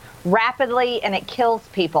humans rapidly and it kills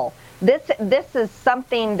people. This is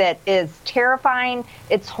something that is terrifying.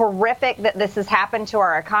 It's horrific that this has happened to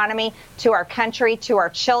our economy, to our country, to our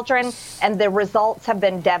children, and the results have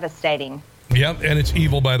been devastating. Yep, and it's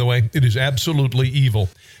evil, by the way. It is absolutely evil.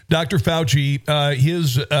 Dr. Fauci,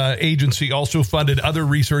 his agency also funded other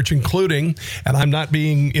research, including, and I'm not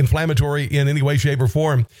being inflammatory in any way, shape, or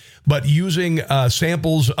form, but using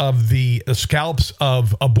samples of the scalps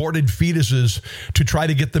of aborted fetuses to try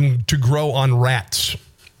to get them to grow on rats.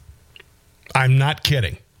 I'm not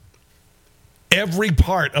kidding. Every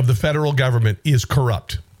part of the federal government is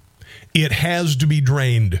corrupt. It has to be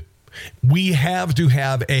drained. We have to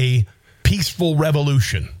have a peaceful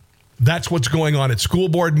revolution. That's what's going on at school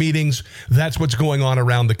board meetings. That's what's going on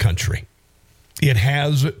around the country. It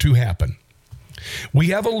has to happen. We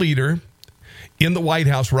have a leader in the White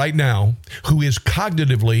House right now who is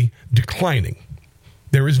cognitively declining.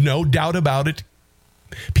 There is no doubt about it.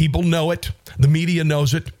 People know it. The media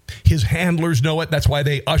knows it. His handlers know it. That's why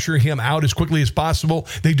they usher him out as quickly as possible.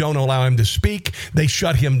 They don't allow him to speak. They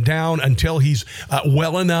shut him down until he's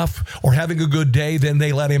well enough or having a good day. Then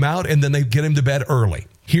they let him out, and then they get him to bed early.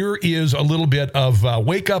 Here is a little bit of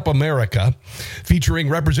Wake Up America featuring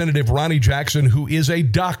Representative Ronny Jackson, who is a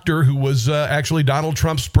doctor who was actually Donald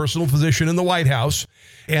Trump's personal physician in the White House.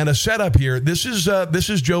 And a setup here. This is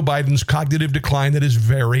Joe Biden's cognitive decline that is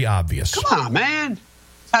very obvious. Come on, man.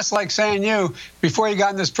 That's like saying before you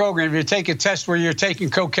got in this program, if you take a test where you're taking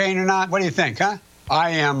cocaine or not, what do you think, huh?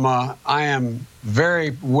 I am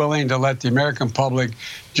very willing to let the American public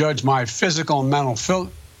judge my physical and mental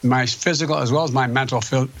my physical as well as my mental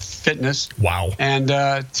fitness. Wow. And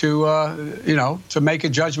to make a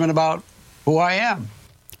judgment about who I am.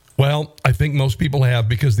 Well, I think most people have,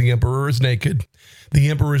 because the emperor is naked. The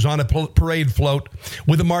emperor is on a parade float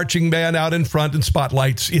with a marching band out in front and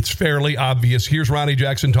spotlights. It's fairly obvious. Here's Ronny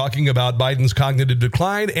Jackson talking about Biden's cognitive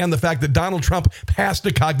decline and the fact that Donald Trump passed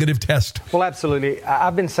a cognitive test. Well, absolutely.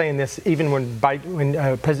 I've been saying this even when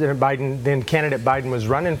President Biden, then candidate Biden, was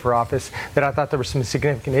running for office, that I thought there were some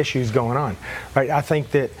significant issues going on. Right? I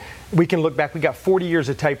think that we can look back. We got 40 years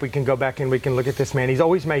of tape. We can go back and we can look at this man. He's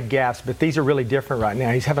always made gaffes, but these are really different right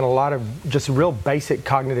now. He's having a lot of just real basic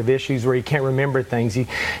cognitive issues where he can't remember things.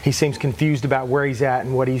 He seems confused about where he's at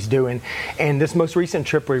and what he's doing. And this most recent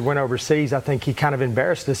trip where he went overseas, I think he kind of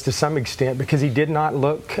embarrassed us to some extent because he didn't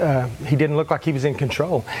look like he was in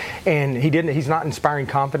control. And he's not inspiring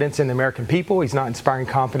confidence in the American people. He's not inspiring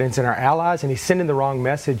confidence in our allies, and he's sending the wrong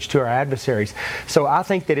message to our adversaries. So I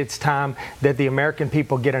think that it's time that the American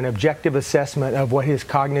people get an objective assessment of what his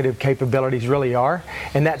cognitive capabilities really are,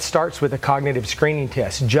 and that starts with a cognitive screening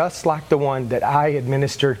test, just like the one that I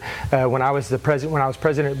administered when I was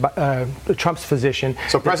President Trump's physician.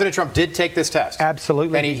 So President Trump did take this test?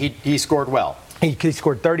 Absolutely. And he scored well? He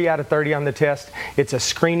scored 30 out of 30 on the test. It's a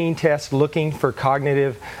screening test looking for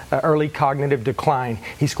early cognitive decline.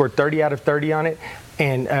 He scored 30 out of 30 on it.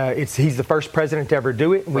 And he's the first president to ever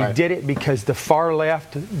do it. We did it because the far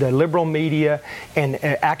left, the liberal media, and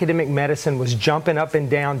academic medicine was jumping up and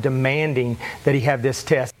down demanding that he have this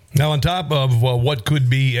test. Now, on top of what could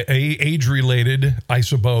be age-related, I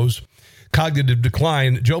suppose, cognitive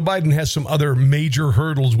decline. Joe Biden has some other major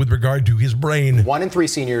hurdles with regard to his brain. 1 in 3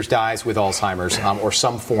 seniors dies with Alzheimer's or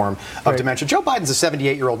some form of dementia. Joe Biden's a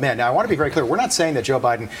 78-year-old man. Now, I want to be very clear. We're not saying that Joe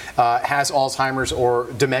Biden has Alzheimer's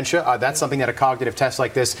or dementia. That's something that a cognitive test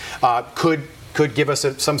like this could give us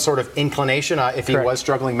some sort of inclination if he was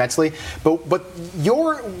struggling mentally. But what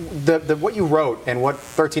you wrote and what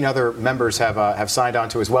 13 other members have signed on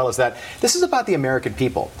to as well is that this is about the American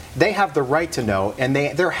people. They have the right to know, and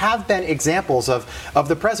there have been examples of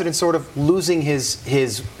the president sort of losing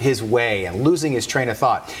his way and losing his train of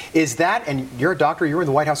thought. Is that, and you're a doctor, you were in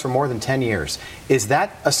the White House for more than 10 years, is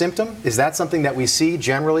that a symptom? Is that something that we see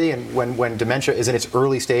generally and when dementia is in its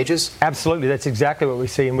early stages? Absolutely. That's exactly what we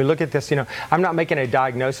see. And we look at this, I'm not making a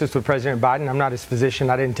diagnosis with President Biden. I'm not his physician.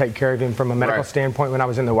 I didn't take care of him from a medical standpoint when I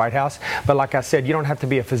was in the White House. But like I said, you don't have to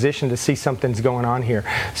be a physician to see something's going on here.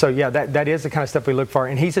 So, yeah, that is the kind of stuff we look for.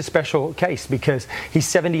 And he's a special case because he's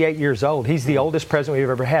 78 years old. He's the oldest president we've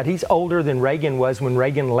ever had. He's older than Reagan was when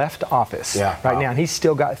Reagan left office now. And he's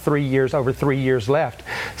still got over 3 years left.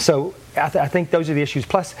 So I think those are the issues.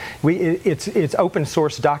 Plus, it's open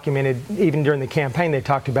source documented. Even during the campaign, they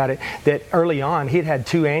talked about it, that early on he'd had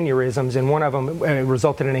 2 aneurysms, and one of them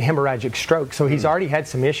resulted in a hemorrhagic stroke. So he's already had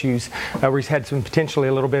some issues where he's had some potentially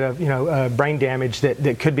a little bit of brain damage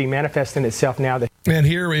that could be manifesting itself now. And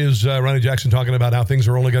here is Ronnie Jackson talking about how things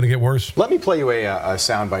are only going to get worse. Let me play you a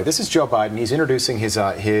soundbite. This is Joe Biden. He's introducing his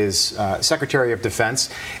Secretary of Defense,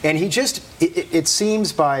 and he just, it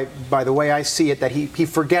seems by the way I see it, that he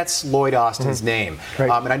forgets Lloyd Austin's name.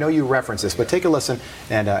 And I know you reference this, but take a listen,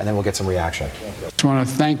 and then we'll get some reaction. I just want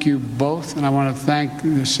to thank you both, and I want to thank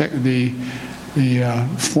the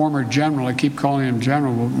former general. I keep calling him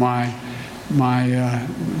general, but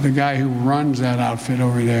the guy who runs that outfit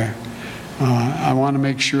over there. I want to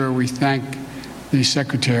make sure we thank the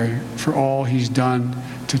secretary for all he's done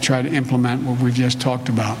to try to implement what we've just talked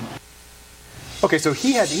about. Okay, so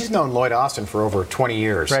he's known Lloyd Austin for over 20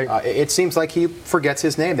 years. It seems like he forgets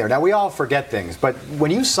his name there. Now, we all forget things, but when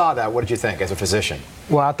you saw that, what did you think as a physician?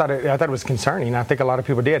 Well, I thought it was concerning. I think a lot of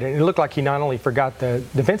people did. And it looked like he not only forgot the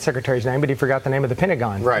defense secretary's name, but he forgot the name of the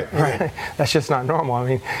Pentagon. Right. That's just not normal. I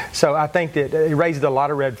mean, so I think that it raised a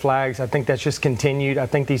lot of red flags. I think that's just continued. I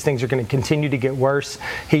think these things are going to continue to get worse.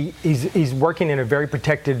 He's working in a very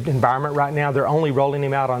protected environment right now. They're only rolling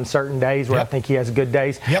him out on certain days where I think he has good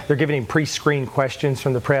days. They're giving him pre-screened questions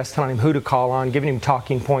from the press, telling him who to call on, giving him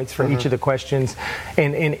talking points for each of the questions.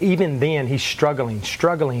 And even then, he's struggling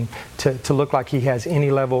to look like he has any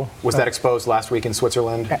level. Was that exposed last week in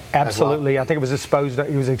Switzerland? Absolutely. I think it was exposed.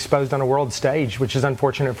 He was exposed on a world stage, which is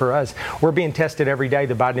unfortunate for us. We're being tested every day.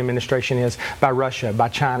 The Biden administration is by Russia, by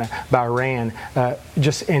China, by Iran.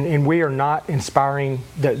 And we are not inspiring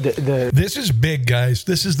the. This is big, guys.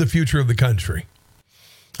 This is the future of the country.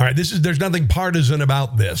 All right. There's nothing partisan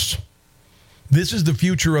about this. This is the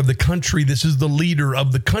future of the country. This is the leader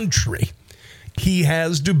of the country. He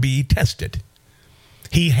has to be tested.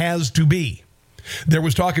 He has to be. There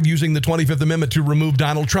was talk of using the 25th Amendment to remove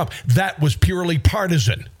Donald Trump. That was purely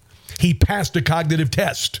partisan. He passed a cognitive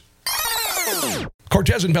test.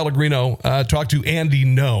 Cortez and Pellegrino talked to Andy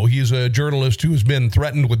Ngo. He's a journalist who has been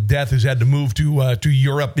threatened with death, has had to move to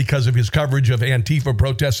Europe because of his coverage of Antifa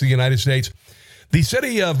protests in the United States. The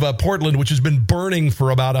city of Portland, which has been burning for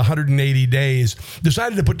about 180 days,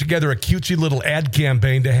 decided to put together a cutesy little ad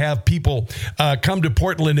campaign to have people come to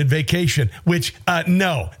Portland and vacation, which,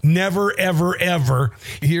 no, never, ever, ever.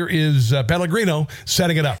 Here is Pellegrino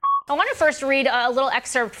setting it up. I want to first read a little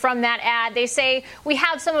excerpt from that ad. They say, we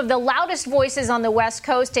have some of the loudest voices on the West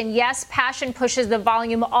Coast, and yes, passion pushes the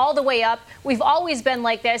volume all the way up. We've always been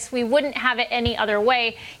like this. We wouldn't have it any other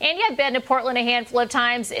way. And I've been to Portland a handful of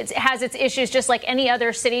times. It has its issues just like any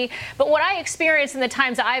other city. But what I experienced in the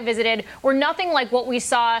times that I visited were nothing like what we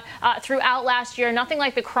saw throughout last year, nothing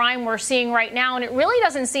like the crime we're seeing right now. And it really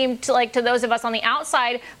doesn't seem to those of us on the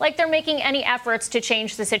outside like they're making any efforts to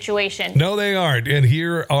change the situation. No, they aren't. And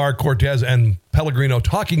here are Cortez and Pellegrino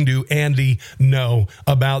talking to Andy Ngo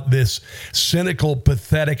about this cynical,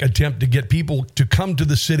 pathetic attempt to get people to come to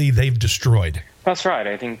the city they've destroyed. That's right.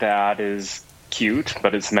 I think that is cute,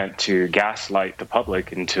 but it's meant to gaslight the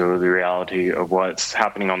public into the reality of what's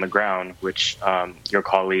happening on the ground, which your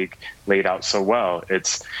colleague laid out so well.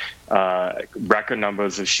 It's record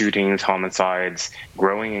numbers of shootings, homicides,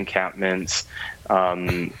 growing encampments,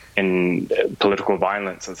 and political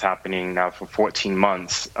violence that's happening now for 14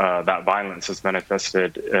 months. That violence has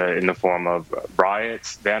manifested in the form of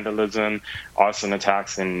riots, vandalism, arson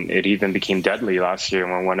attacks, and it even became deadly last year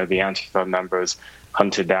when one of the Antifa members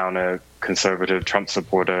hunted down a conservative Trump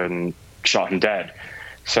supporter and shot him dead.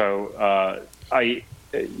 So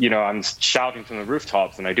I'm shouting from the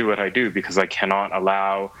rooftops, and I do what I do because I cannot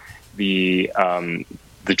allow the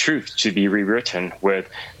truth to be rewritten with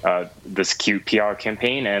this cute PR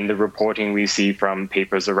campaign and the reporting we see from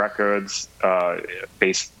papers or records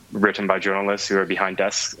written by journalists who are behind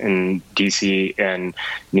desks in D.C. and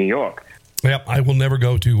New York. Yep, I will never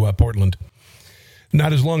go to Portland.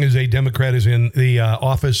 Not as long as a Democrat is in the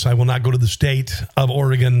office. I will not go to the state of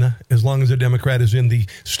Oregon as long as a Democrat is in the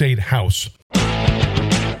state house.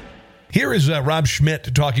 Here is Rob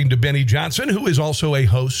Schmitt talking to Benny Johnson, who is also a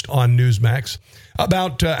host on Newsmax,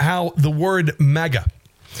 about how the word MAGA,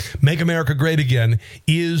 Make America Great Again,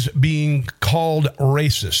 is being called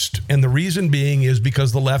racist. And the reason being is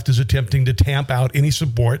because the left is attempting to tamp out any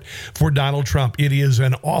support for Donald Trump. It is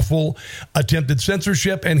an awful attempted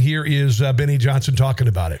censorship, and here is Benny Johnson talking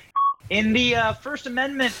about it. In the First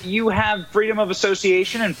Amendment, you have freedom of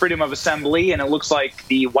association and freedom of assembly, and it looks like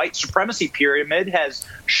the white supremacy pyramid has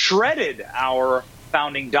shredded our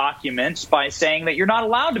founding documents by saying that you're not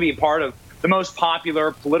allowed to be a part of the most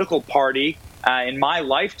popular political party in my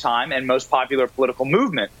lifetime and most popular political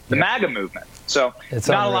movement, the MAGA movement. So it's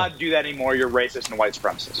not allowed to do that anymore. You're racist and white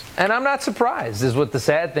supremacist. And I'm not surprised, is what the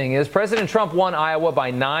sad thing is. President Trump won Iowa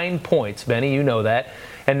by 9 points, Benny, you know that.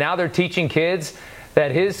 And now they're teaching kids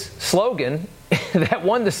that his slogan that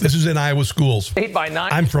won the state. This is in Iowa schools. By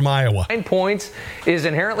 9. I'm from Iowa. 9 points is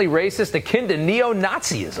inherently racist, akin to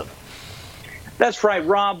neo-Nazism. That's right,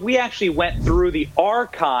 Rob. We actually went through the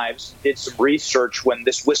archives, did some research when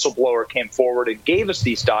this whistleblower came forward and gave us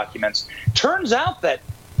these documents. Turns out that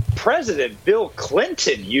President Bill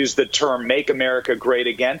Clinton used the term Make America Great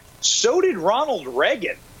Again. So did Ronald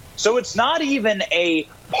Reagan. So it's not even a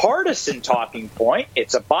partisan talking point.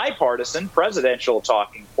 It's a bipartisan presidential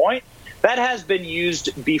talking point that has been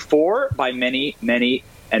used before by many, many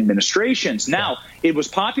administrations. Now, it was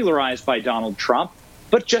popularized by Donald Trump.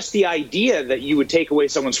 But just the idea that you would take away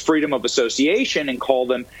someone's freedom of association and call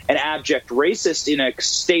them an abject racist in a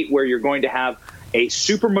state where you're going to have a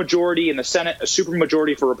supermajority in the Senate, a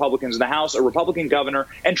supermajority for Republicans in the House, a Republican governor,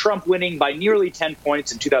 and Trump winning by nearly 10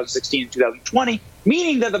 points in 2016 and 2020,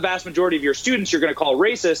 meaning that the vast majority of your students you're going to call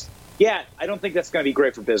racist. Yeah, I don't think that's going to be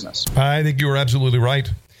great for business. I think you are absolutely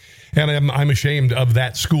right. And I'm ashamed of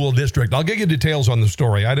that school district. I'll give you details on the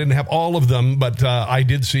story. I didn't have all of them, but I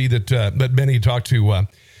did see that Benny talked to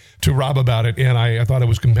Rob about it, and I thought it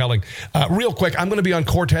was compelling. Real quick, I'm going to be on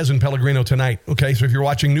Cortez and Pellegrino tonight, okay? So if you're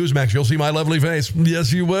watching Newsmax, you'll see my lovely face.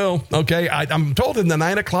 Yes, you will, okay? I'm told in the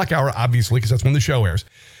 9 o'clock hour, obviously, because that's when the show airs.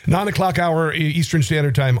 9 o'clock hour Eastern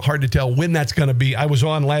Standard Time. Hard to tell when that's going to be. I was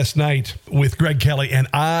on last night with Greg Kelly, and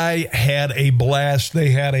I had a blast. They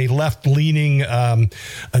had a left-leaning a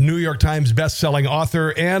New York Times best-selling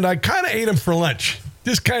author, and I kind of ate him for lunch.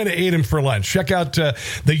 Just kind of ate him for lunch. Check out the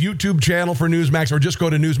YouTube channel for Newsmax, or just go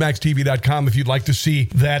to newsmaxtv.com if you'd like to see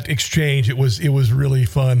that exchange. It was really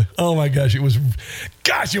fun. Oh my gosh, it was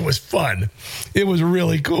fun. It was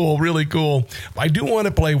really cool, really cool. I do want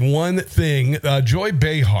to play one thing. Joy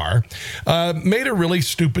Behar made a really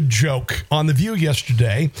stupid joke on The View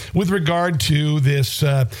yesterday with regard to this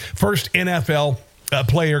first NFL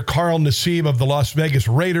player, Carl Nassib of the Las Vegas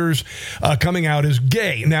Raiders, coming out as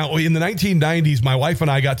gay. Now, in the 1990s, my wife and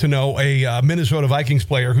I got to know a Minnesota Vikings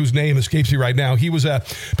player whose name escapes me right now. He was a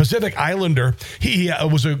Pacific Islander. He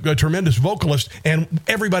was a tremendous vocalist, and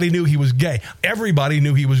everybody knew he was gay. Everybody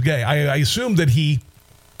knew he was gay. I assumed that he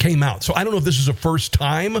came out. So I don't know if this is a first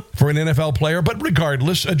time for an NFL player, but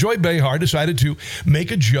regardless, Joy Behar decided to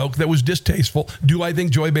make a joke that was distasteful. Do I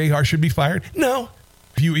think Joy Behar should be fired? No.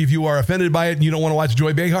 If you are offended by it and you don't want to watch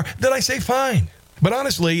Joy Behar, then I say fine. But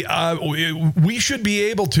honestly, we should be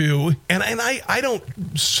able to, and I don't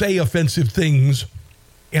say offensive things,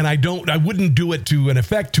 and I wouldn't do it to an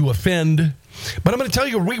effect to offend. But I'm going to tell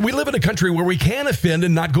you, we live in a country where we can offend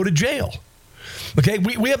and not go to jail. Okay,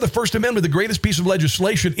 we have the First Amendment, the greatest piece of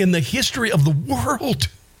legislation in the history of the world.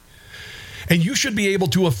 And you should be able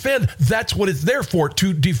to offend. That's what it's there for,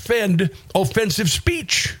 to defend offensive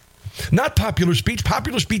speech. Not popular speech.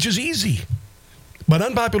 Popular speech is easy. But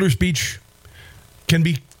unpopular speech can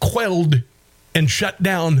be quelled and shut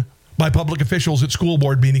down by public officials at school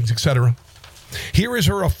board meetings, etc. Here is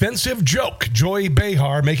her offensive joke. Joy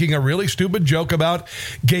Behar making a really stupid joke about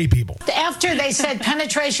gay people. After they said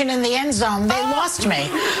penetration in the end zone, they lost me.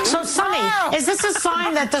 So, Sonny, is this a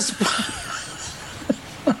sign that this...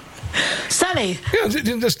 Sonny. Yeah,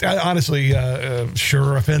 just honestly,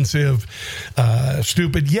 sure, offensive,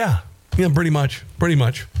 stupid. Yeah, pretty much.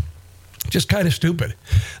 Just kind of stupid.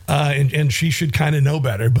 And she should kind of know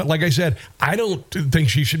better. But like I said, I don't think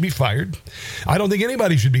she should be fired. I don't think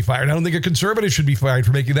anybody should be fired. I don't think a conservative should be fired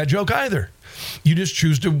for making that joke either. You just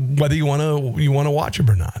choose to whether you want to watch them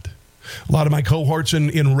or not. A lot of my cohorts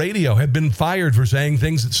in radio have been fired for saying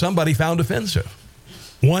things that somebody found offensive.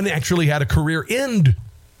 One actually had a career end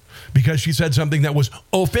because she said something that was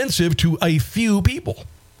offensive to a few people.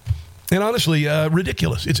 And honestly,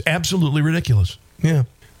 ridiculous. It's absolutely ridiculous. Yeah.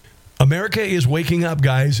 America is waking up,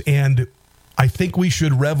 guys, and I think we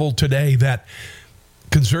should revel today that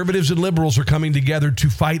conservatives and liberals are coming together to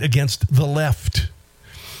fight against the left.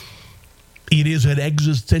 It is an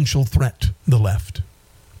existential threat, the left,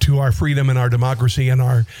 to our freedom and our democracy and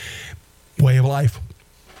our way of life.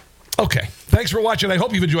 Okay, thanks for watching. I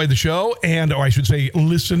hope you've enjoyed the show, or I should say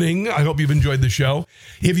listening. I hope you've enjoyed the show.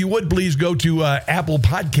 If you would, please go to Apple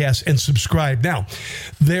Podcasts and subscribe. Now,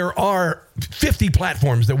 there are 50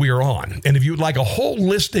 platforms that we are on, and if you would like a whole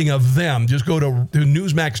listing of them, just go to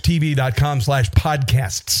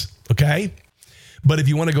newsmaxtv.com/podcasts, okay? But if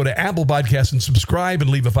you want to go to Apple Podcasts and subscribe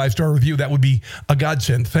and leave a 5-star review, that would be a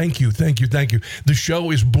godsend. Thank you, thank you, thank you. The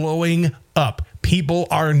show is blowing up. People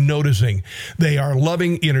are noticing. They are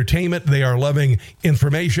loving entertainment, they are loving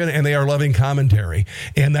information, and they are loving commentary.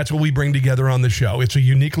 And that's what we bring together on the show. It's a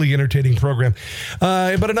uniquely entertaining program.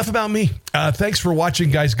 But enough about me. Thanks for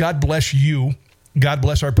watching, guys. God bless you. God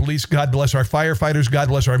bless our police. God bless our firefighters. God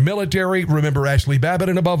bless our military. Remember Ashley Babbitt,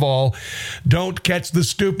 and above all, don't catch the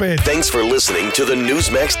stupid. Thanks for listening to the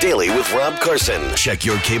Newsmax Daily with Rob Carson. Check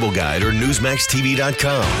your cable guide or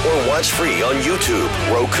NewsmaxTV.com or watch free on YouTube,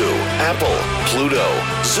 Roku, Apple, Pluto,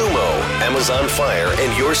 Zumo, Amazon Fire,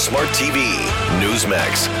 and your smart TV.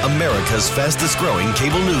 Newsmax, America's fastest growing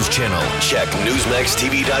cable news channel. Check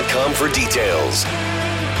NewsmaxTV.com for details.